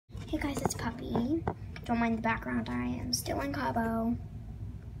Hey guys, it's Puppy. Don't mind the background, I am still in Cabo.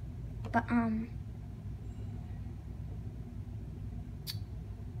 But,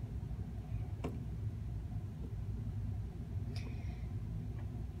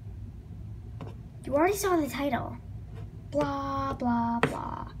 you already saw the title. Blah, blah,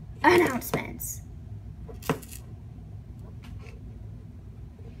 blah. Announcements.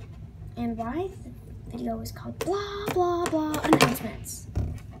 And why the video is called Blah, blah, blah Announcements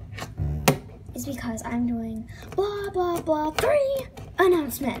is because I'm doing blah, blah, blah 3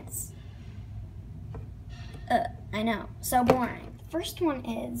 announcements. I know, so boring. First one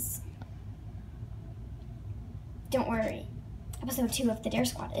is, don't worry, episode 2 of the Dare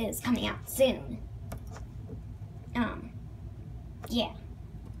Squad is coming out soon. Yeah.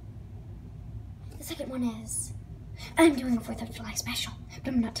 The second one is, I'm doing a 4th of July special,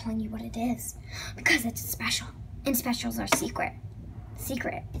 but I'm not telling you what it is, because it's a special, and specials are secret.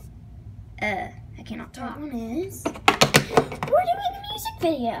 I cannot talk. One is, we're doing the music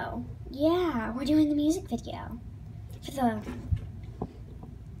video. Yeah, we're doing the music video for the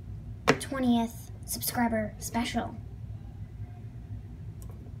 20th subscriber special.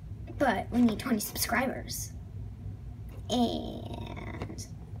 But we need 20 subscribers. And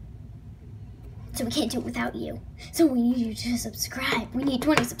so we can't do it without you. So we need you to subscribe. We need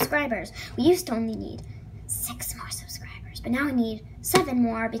 20 subscribers. We used to only need 6 more subscribers, but now we need 7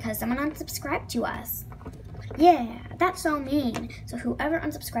 more because someone unsubscribed to us. Yeah, that's so mean. So whoever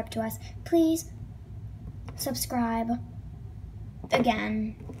unsubscribed to us, please subscribe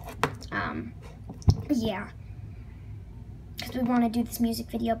again. Yeah, because we want to do this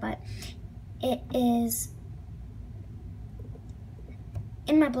music video, but it is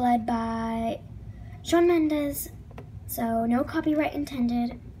In My Blood by Shawn Mendes, so no copyright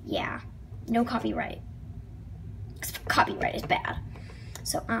intended. Yeah, no copyright. Copyright is bad.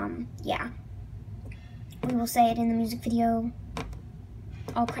 So, yeah. We will say it in the music video.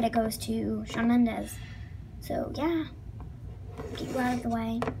 All credit goes to Shawn Mendes. So, yeah. Get you out of the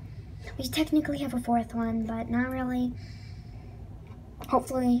way. We technically have a 4th one, but not really.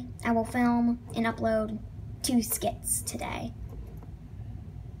 Hopefully, I will film and upload 2 skits today.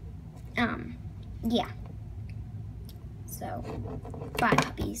 Yeah. So, bye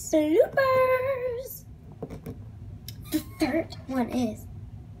puppies. Bloopers! The third one is,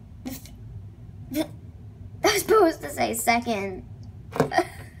 I was supposed to say second.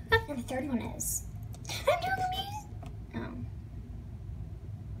 And the third one is, I'm doing a